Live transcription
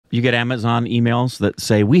You get Amazon emails that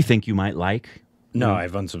say, we think you might like. No,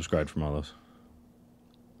 I've unsubscribed from all those.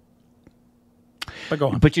 But go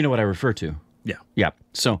on. But you know what I refer to? Yeah. Yeah.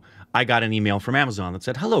 So I got an email from Amazon that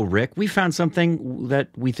said, hello, Rick. We found something that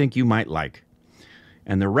we think you might like.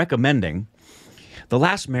 And they're recommending The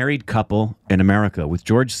Last Married Couple in America with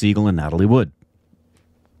George Segal and Natalie Wood.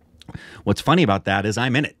 What's funny about that is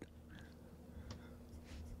I'm in it.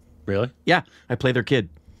 Really? Yeah. I play their kid.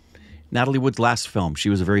 Natalie Wood's last film. She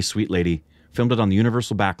was a very sweet lady. Filmed it on the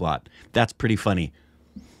Universal backlot. That's pretty funny.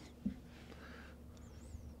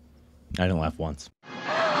 I didn't laugh once.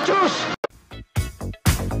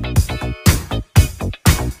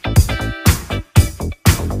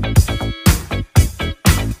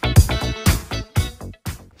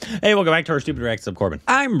 Hey, welcome back to our Stupid Reacts. I'm Corbin.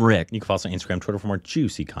 I'm Rick. You can follow us on Instagram, Twitter for more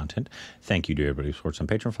juicy content. Thank you to everybody who supports on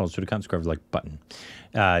Patreon. Follow us to the account, subscribe, like button.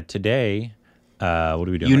 Today, what are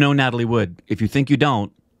we doing? You know Natalie Wood. If you think you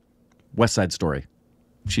don't, West Side Story.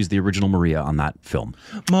 She's the original Maria on that film.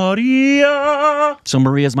 Maria! So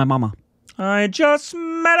Maria's my mama. I just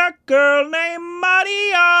met a girl named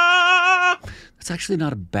Maria! That's actually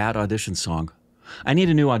not a bad audition song. I need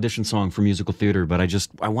a new audition song for musical theater, but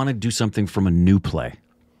I want to do something from a new play.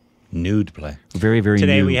 Nude play. Very, very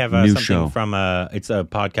Today new, we have new something show. from, it's a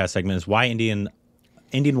podcast segment. It's Why Indian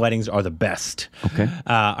Weddings Are the Best. Okay.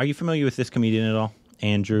 Are you familiar with this comedian at all?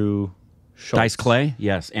 Andrew Schulz? Dice Clay?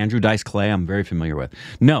 Yes. Andrew Dice Clay, I'm very familiar with.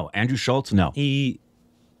 No. Andrew Schulz? No. He's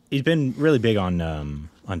been really big on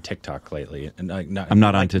TikTok lately. And I'm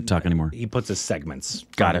not on TikTok anymore. He puts his segments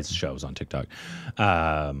Got from it. his shows on TikTok.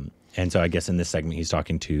 And so I guess in this segment he's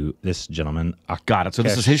talking to this gentleman. Got it. So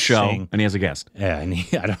this is his show, Singh. and he has a guest. Yeah, and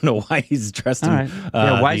I don't know why he's dressed All in... right.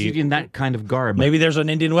 Yeah, why is he in that kind of garb? Maybe there's an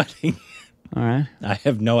Indian wedding. All right. I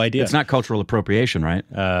have no idea. It's not cultural appropriation, right?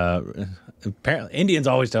 Apparently, Indians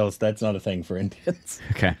always tell us that's not a thing for Indians.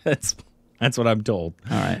 Okay. That's what I'm told.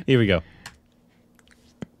 All right. Here we go.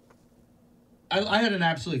 I had an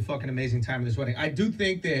absolutely fucking amazing time at this wedding. I do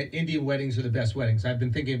think that Indian weddings are the best weddings. I've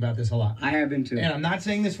been thinking about this a lot. I have been too. And I'm not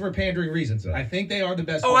saying this for pandering reasons. I think they are the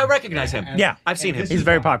best. Oh, I weddings. recognize him. Yeah, I've seen him. He's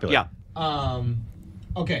very popular. Yeah.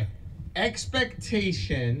 Okay.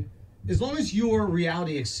 Expectation. As long as your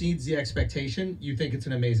reality exceeds the expectation, you think it's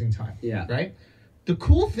an amazing time. Yeah. Right? The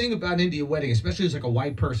cool thing about an Indian wedding, especially as like a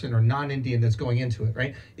white person or non-Indian that's going into it,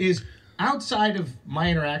 right, is outside of my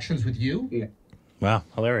interactions with you. Yeah. Wow,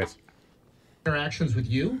 hilarious.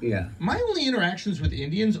 Yeah. My only interactions with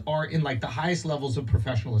Indians are in like the highest levels of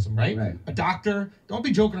professionalism, right? Right. A doctor, don't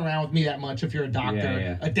be joking around with me that much if you're a doctor.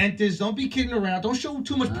 Yeah. A dentist, don't be kidding around. Don't show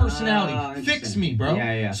too much personality. Fix me, bro.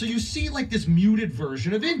 Yeah. So you see like this muted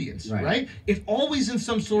version of Indians, right? If always in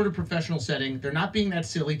some sort of professional setting, they're not being that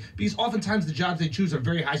silly because oftentimes the jobs they choose are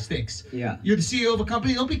very high stakes. Yeah. You're the CEO of a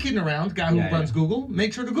company, don't be kidding around. Guy who runs Google,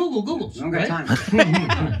 make sure to Googles, Don't right? got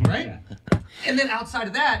time. Right? And then outside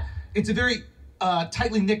of that, it's a very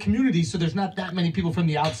tightly knit community, so there's not that many people from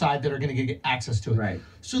the outside that are going to get access to it. Right.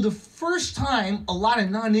 So the first time a lot of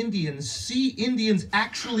non-Indians see Indians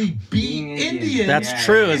actually be Indians. That's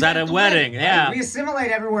true. Is at a wedding. Yeah. We assimilate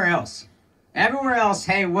everywhere else. Everywhere else,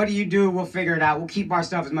 hey, what do you do? We'll figure it out. We'll keep our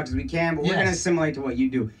stuff as much as we can, but we're going to assimilate to what you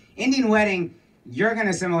do. Indian wedding, you're going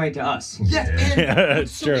to assimilate to us. Yes, and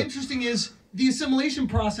what's so true. interesting is the assimilation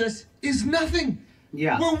process is nothing.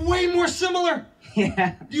 Yeah. We're way more similar.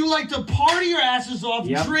 Yeah. You like to party your asses off,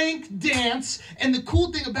 Yep. drink, dance, and the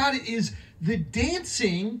cool thing about it is the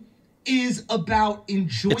dancing is about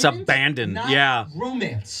enjoyment. It's abandoned, not yeah.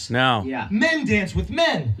 romance. No. Yeah. Men dance with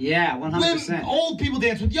men. Yeah, Women, 100%. old people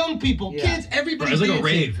dance with young people. Yeah. Kids, everybody. It was like dancing. a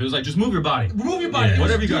rave. It was like, just move your body. Move your body. Yeah. It was,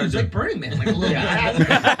 Whatever you dude, gotta it was do. like Burning Man, like a little.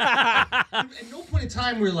 At no point in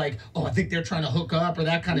time we're like, oh, I think they're trying to hook up or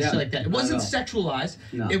that kind of shit like that. It wasn't sexualized.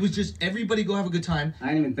 No. It was just everybody go have a good time. I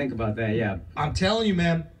didn't even think about that, yeah. I'm telling you,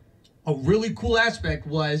 man, a really cool aspect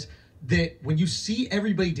was that when you see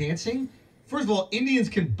everybody dancing, first of all, Indians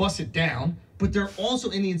can bust it down, but there are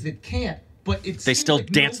also Indians that can't. But They seems still like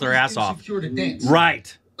dance their nobody's ass off. insecure to dance.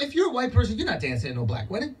 Right. If you're a white person, you're not dancing at no black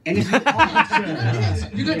wedding. And if You're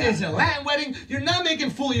not dancing at a Latin wedding. You're not making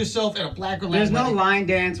full of yourself at a black or Latin there's no wedding. line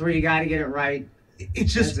dance where you got to get it right.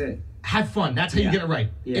 It's just That's it. have fun. That's how you get it right.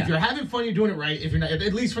 Yeah. If you're having fun, you're doing it right. If you're not,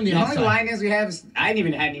 at least from the The outside. only line dance we have is, I hadn't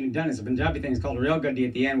even done this. A Punjabi thing is called a real goodie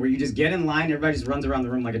at the end, where you just get in line, everybody just runs around the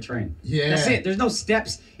room like a train. Yeah. That's it. There's no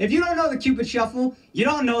steps. If you don't know the Cupid Shuffle, you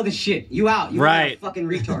don't know the shit. You out. You Right. a fucking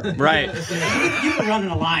retard. Right. You can run in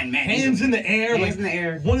a line, man. Hands in the air. Hands in the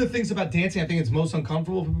air. One of the things about dancing, I think it's most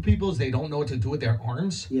uncomfortable for people is they don't know what to do with their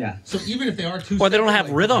arms. Yeah. So even if they are too, Or they don't have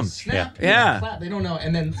rhythm. Snap, Yeah. Clap, they don't know,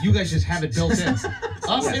 and then you guys just have it built in.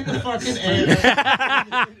 Up in the fucking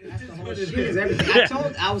air. Shit is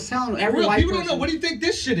everything. I was telling every Real, white people person. don't know. What do you think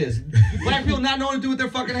this shit is? Black people not knowing what to do with their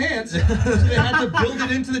fucking hands, so they had to build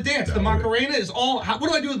it into the dance. The Macarena is all. What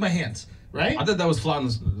do I do with my hands? Right? I thought that was trying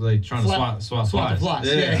to swat the flies.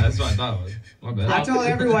 Yeah, that's what I thought it was. My bad. I told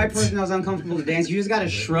every white person that was uncomfortable to dance, you just gotta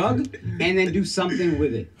shrug and then do something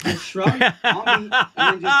with it. Just shrug on me and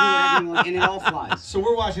then just do whatever you want, and it all flies. So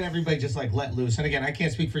we're watching everybody just like let loose. And again, I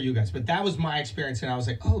can't speak for you guys, but that was my experience, and I was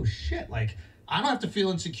like, oh shit, like I don't have to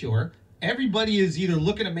feel insecure. Everybody is either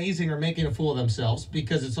looking amazing or making a fool of themselves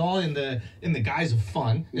because it's all in the guise of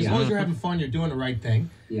fun. As long as you're having fun, you're doing the right thing.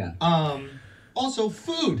 Yeah. Also,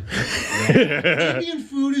 food. Indian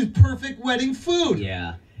food is perfect wedding food.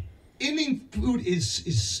 Yeah. Indian food is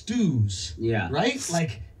stews. Yeah. Right?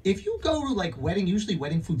 Like, if you go to, like, usually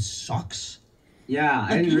wedding food sucks. Yeah,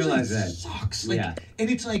 Like, I didn't usually realize it that. sucks. Like, Yeah. and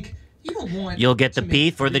it's like, you don't want... You'll get the to make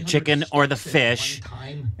beef or the 300 chicken or the steaks at fish, one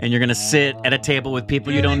time. and you're going to sit at a table with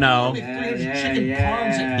people you don't know. Make 300 chicken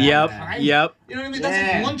parms at one Yep, time. yep. You know what I mean?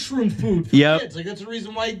 That's like lunchroom food for Yep. kids. Like, that's the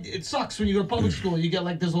reason why it sucks when you go to public school. You get,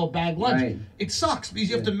 like, this little bag lunch. Right. It sucks because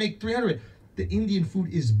you have to make 300. The Indian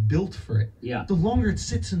food is built for it. Yeah. The longer it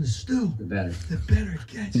sits in the stew, The better. the better it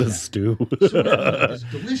gets. The stew. So it's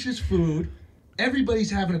delicious food. Everybody's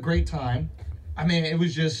having a great time. I mean, it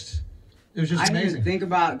was just I didn't amazing. even think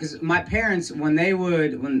about, because my parents,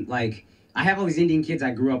 I have all these Indian kids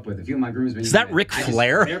I grew up with. A few of my groomsmen. Is that Ric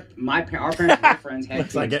Flair? Our parents and their friends had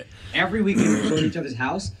kids. like it. Every weekend we would go to each other's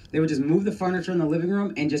house. They would just move the furniture in the living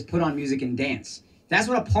room and just put on music and dance. That's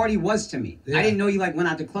what a party was to me. Yeah. I didn't know you went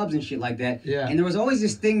out to clubs and shit like that. Yeah. And there was always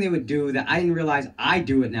this thing they would do that I didn't realize I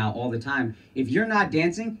do it now all the time. If you're not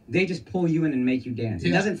dancing, they just pull you in and make you dance.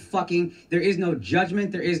 It doesn't there is no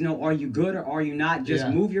judgment. There is no are you good or are you not. Just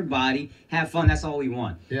move your body, have fun. That's all we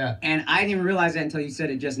want. Yeah. And I didn't even realize that until you said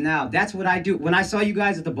it just now. That's what I do. When I saw you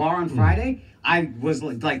guys at the bar on Friday, I was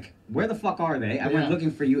like, where the fuck are they? I went looking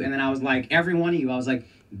for you, and then I was like, every one of you, I was like,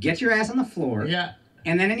 get your ass on the floor. Yeah.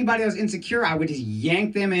 And then anybody that was insecure, I would just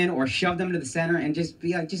yank them in or shove them to the center and just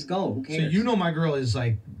be like, just go. Who So cares? you know my girl is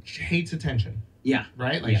like, she hates attention. Yeah.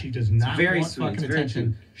 Right? Like she does not very want sweet. fucking It's very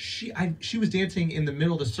attention. She was dancing in the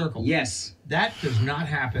middle of the circle. Yes. That does not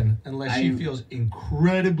happen unless she feels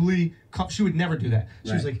incredibly... She would never do that.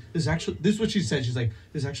 She was like, this is what she said. She's like,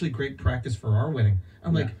 this is actually great practice for our wedding.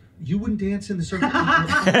 I'm like, you wouldn't dance in the circle.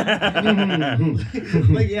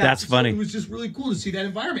 Like, That's funny. It was just really cool to see that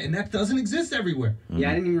environment, and that doesn't exist everywhere. Yeah,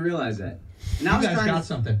 I didn't even realize that. And You guys got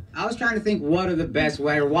something. I was trying to think what are the best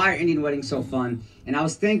weddings, or why are Indian weddings so fun? And I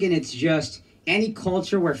was thinking it's just any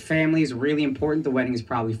culture where family is really important, the wedding is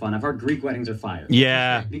probably fun. I've heard Greek weddings are fire.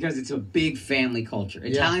 Yeah. Because it's a big family culture.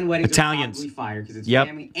 Italian weddings Italians. are probably fire because it's Yep.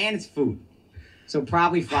 family and it's food. So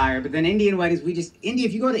probably fire. But then Indian weddings,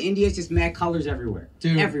 if you go to India, it's just mad colors everywhere.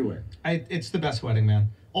 Dude. Everywhere. It's the best wedding, man.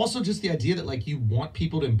 Also, just the idea that, like, you want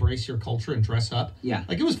people to embrace your culture and dress up. Yeah.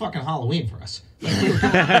 Like, it was fucking Halloween for us. Like, we were doing we're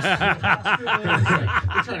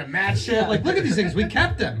trying to match shit. Like, look at these things. We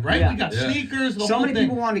kept them, right? Yeah. We got sneakers, the So whole many thing.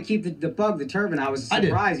 people wanted to keep the pug, the turban. I was I did.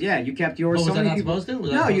 surprised. Yeah, you kept yours. Oh, was so I many not people. supposed to?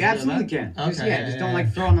 Was I No, supposed you to do absolutely that? can. Just, Okay, just don't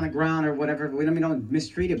like throw them on the ground or whatever. We don't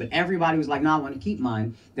mistreat it. But everybody was like, "No, I want to keep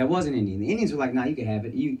mine." That wasn't Indian. The Indians were like, "No, you can have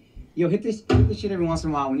it." Hit this shit every once in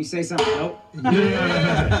a while. When you say something, nope. Oh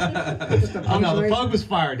no, the pug was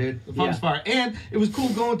fire, dude. The pug was fire, and it was cool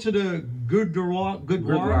going to the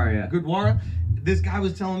Gurdwara. This guy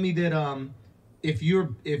was telling me that if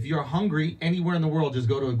you're hungry anywhere in the world, just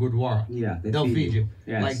go to a Gurdwara. Yeah, they'll feed you.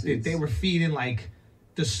 Yeah, like they were feeding like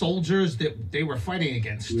the soldiers that they were fighting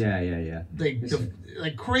against. Yeah.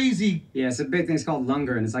 Like crazy. Yeah, it's a big thing. It's called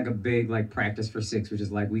Lungar, and it's like a big practice for Sikhs, which is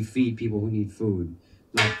like we feed people who need food.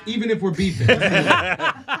 Like, even if we're beefing.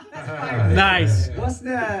 Nice. What's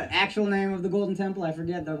the actual name of the Golden Temple? I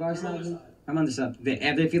forget. I'm on this up. They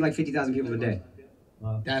feed like 50,000 people a day.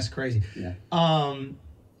 That's crazy. Yeah.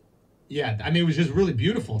 Yeah, I mean, it was just really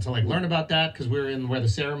beautiful to learn about that because we were in where the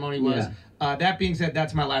ceremony was. Yeah. That being said,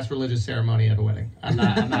 that's my last religious ceremony at a wedding. I'm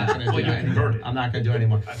not going to do that anymore. I'm not going to do it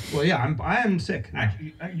anymore. Well, yeah, I am sick.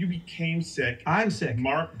 Actually, you became sick. I'm sick.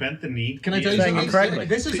 Mark bent the knee. Can I tell you something? correctly.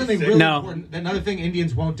 This is something really important. Another thing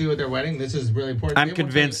Indians won't do at their wedding. This is really important. I'm They won't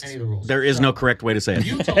convinced follow any of the rules. there is no correct way to say it.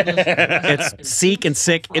 You told us It's Sikh and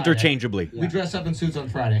sick interchangeably. we dress up in suits on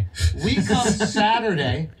Friday. We come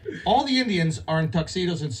Saturday. All the Indians are in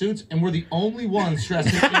tuxedos and suits, and we're the only ones dressed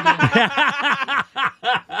in Indian.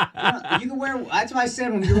 You can wear. That's what I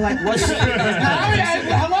said when you were like, "What's?"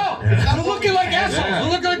 Hello. We're looking like assholes. We're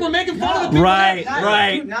looking like we're making fun of the people. Right,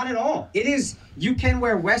 right. Dude, not at all. It is. You can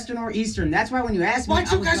wear Western or Eastern. That's why when you asked me,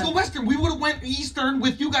 Why'd you guys go Western? We would have went Eastern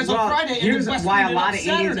with you guys on Friday. And Here's Western why a on lot of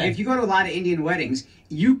Indians. Saturday. If you go to a lot of Indian weddings,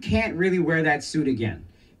 you can't really wear that suit again.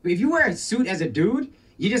 If you wear a suit as a dude,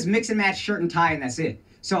 you just mix and match shirt and tie, and that's it.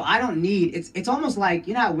 So I don't need. It's almost like,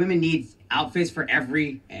 you know how women need outfits for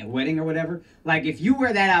every wedding or whatever. Like if you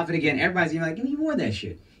wear that outfit again, everybody's gonna be like, you wore that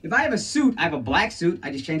shit. If I have a suit, I have a black suit.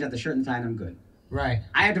 I just change out the shirt and tie, and I'm good. Right.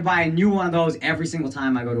 I have to buy a new one of those every single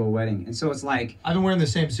time I go to a wedding, and so it's like I've been wearing the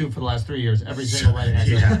same suit for the last 3 years. Every single wedding I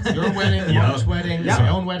go to. Your wedding, Mark's wedding, my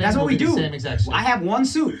own wedding. That's what we do. The same exact suit. I have one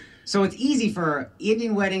suit, so it's easy for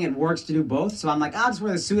Indian wedding. It works to do both. So I'm like, I'll just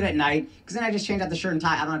wear the suit at night, because then I just change out the shirt and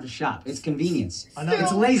tie. I don't have to shop. It's convenience.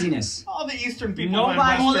 It's laziness. All the Eastern people. Nobody-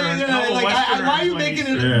 Why are you making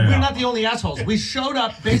it? We're not the only assholes. We showed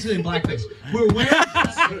up basically in blackface. We were wearing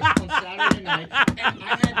dresses on Saturday night, and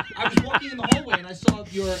I was walking in the hallway and I saw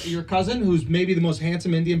your cousin, who's maybe the most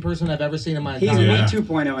handsome Indian person I've ever seen in my He's entire me life.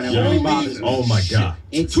 2.0, and it really bothers me. Oh my god.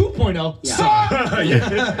 It's 2.0.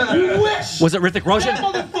 Yeah. You wish. Was it Hrithik Roshan? That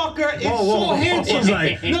motherfucker is so handsome.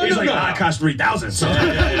 He's like Akaash 3000. So.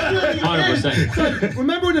 100%.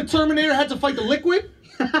 Remember when the Terminator had to fight the Liquid?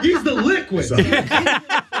 He's the Liquid.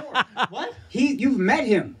 What? You've met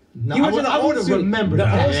him. No, You went to the I old would have suit. remembered The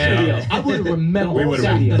that. old studio. I would have remembered. We would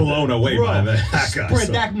have been blown away by that. Akaash. Spread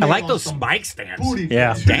So. that I like man those on some spike stands. booty.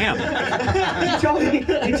 Yeah. Damn. He told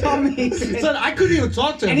me. Son, I couldn't even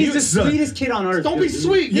talk to him. And he's the He- sweetest kid on earth. Don't be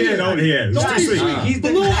sweet. Yeah, don't Don't be sweet. sweet. He's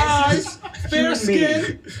the Blue nicest eyes, fair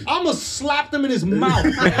skin. I'm gonna slap them in his mouth.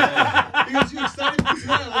 Because you excited?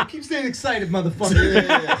 Yeah, keep staying excited, motherfucker.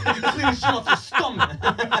 Yeah. Clean the shit off your stomach.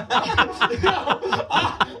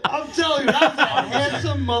 I'm telling you, that was a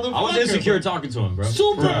handsome motherfucker. I was insecure talking to him, bro.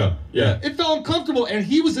 Super. Yeah. It felt uncomfortable, and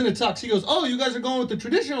he was in a tux. He goes, "Oh, you guys are going with the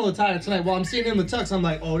traditional attire tonight." While I'm seeing him in the tux, I'm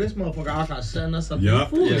like, "Oh, this motherfucker Akaash setting us up to look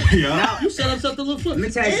foolish." Yeah. You set us up to look foolish. Let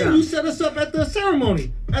me tell you And something. you set us up at the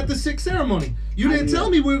ceremony, at the Sikh ceremony. You didn't tell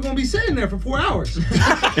me we were going to be sitting there for 4 hours.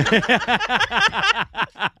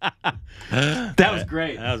 That was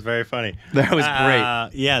great. That was very funny. That was great.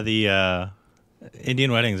 Yeah, the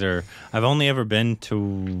Indian weddings are. I've only ever been to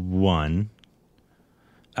one,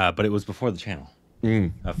 but it was before the channel.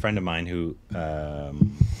 A friend of mine who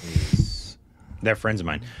they're friends of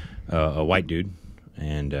mine, a white dude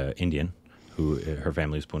and Indian, who her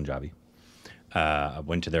family was Punjabi. I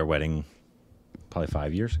went to their wedding probably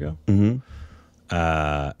 5 years ago, and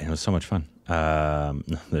it was so much fun.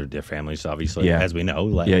 Their families, obviously, as we know,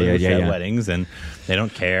 weddings, and they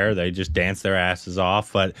don't care. They just dance their asses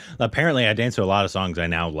off. But apparently, I dance to a lot of songs I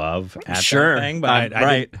now love at that thing. But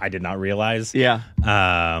I did not realize, were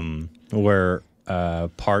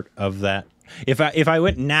part of that. If I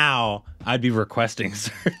went now, I'd be requesting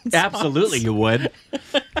certain songs. Absolutely, you would.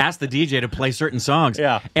 Ask the DJ to play certain songs.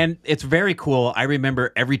 Yeah. And it's very cool. I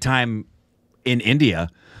remember every time in India,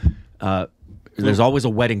 there's always a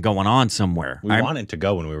wedding going on somewhere. We wanted to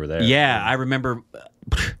go when we were there. Yeah, I remember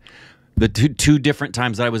the two different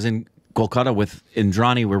times that I was in Kolkata with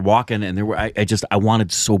Indrani. We're walking, and there were I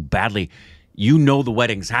wanted so badly. You know the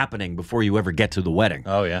wedding's happening before you ever get to the wedding.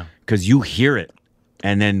 Oh yeah, because you hear it,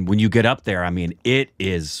 and then when you get up there, I mean, it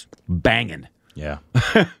is banging. Yeah.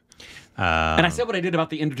 And I said what I did about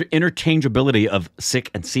the interchangeability of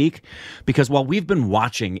Sikh and Sikh, because while we've been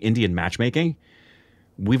watching Indian matchmaking,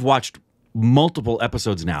 we've watched multiple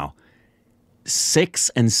episodes now.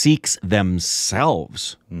 Sikhs and Sikhs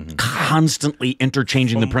themselves constantly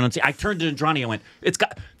interchanging the pronunciation. I turned to Indrani and went,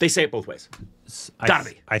 they say it both ways.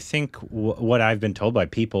 Gotta be. I think what I've been told by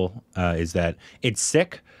people is that it's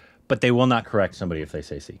Sikh, but they will not correct somebody if they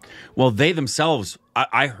say Sikh. Well, they themselves,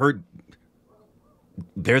 I heard,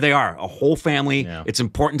 there they are, a whole family. Yeah. It's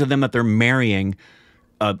important to them that they're marrying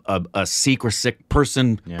a Sikh or Sikh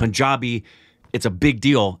person, Punjabi. It's a big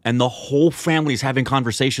deal, and the whole family's having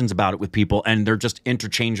conversations about it with people, and they're just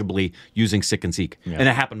interchangeably using Sikh and Sikh. And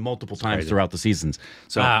it happened multiple times throughout the seasons.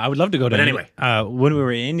 So I would love to go to. But anyway, when we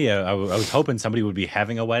were in India, I was hoping somebody would be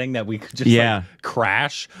having a wedding that we could just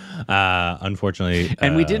crash. Unfortunately,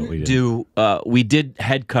 and we didn't do. We did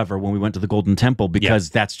head cover when we went to the Golden Temple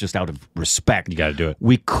because that's just out of respect. You got to do it.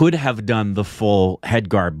 We could have done the full head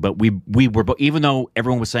guard, but we were, even though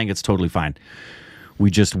everyone was saying it's totally fine, we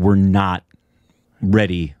just were not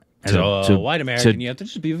ready as a white American. You have to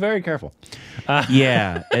just be very careful.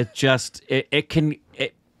 Yeah,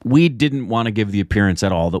 we didn't want to give the appearance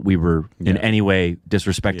at all that we were in any way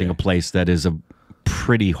disrespecting a place that is a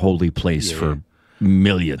pretty holy place for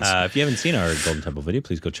millions. If you haven't seen our Golden Temple video,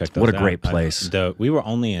 please go check those out. What a great place. We were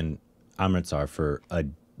only in Amritsar for a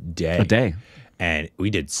day. A day. And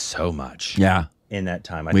we did so much. Yeah. In that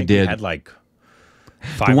time. I We think did. We had like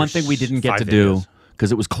the one thing we didn't get to do,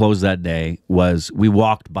 because it was closed that day, was we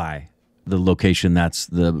walked by the location that's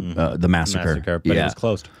the massacre. But it was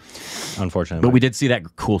closed, unfortunately. But we did see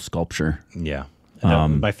that cool sculpture. Yeah.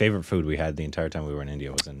 My favorite food we had the entire time we were in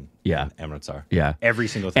India was in Amritsar. Yeah. Every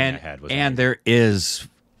single thing I had was and there is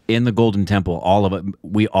in the Golden Temple, all of it,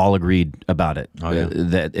 we all agreed about it. Oh, yeah.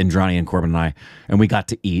 That Indrani and Corbin and I, and we got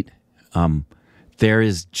to eat. There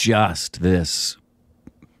is just this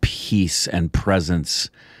peace and presence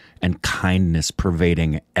and kindness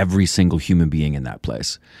pervading every single human being in that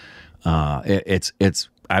place. It's.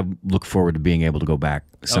 I look forward to being able to go back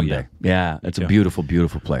someday. Yeah, it's a beautiful,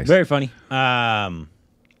 beautiful place. very funny. I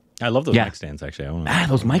love those mic stands. Actually,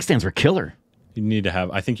 Those mic stands are killer. You need to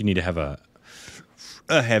have. I think you need to have a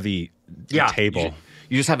heavy table.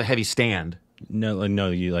 You just have a heavy stand. No.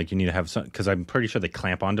 You need to have some because I'm pretty sure they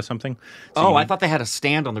clamp onto something. So I thought they had a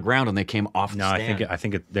stand on the ground and they came off. No, the stand. I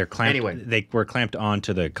think they're clamped. Anyway, they were clamped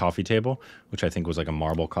onto the coffee table, which I think was like a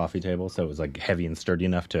marble coffee table, so it was like heavy and sturdy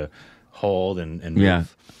enough to hold and move. Yeah.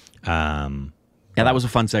 That was a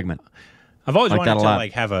fun segment. I've always wanted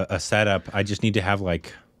to have a setup. I just need to have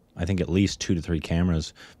I think at least 2 to 3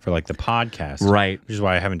 cameras for the podcast. Right. Which is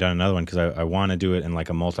why I haven't done another one because I want to do it in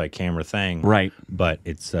a multi-camera thing. Right. But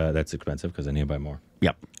it's that's expensive because I need to buy more.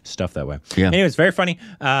 Yep. Stuff that way. Yeah. Anyways, very funny.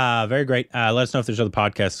 Very great. Let us know if there's other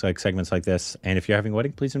podcasts segments like this. And if you're having a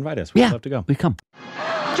wedding, please invite us. We'd love to go. We come.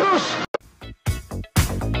 Juice!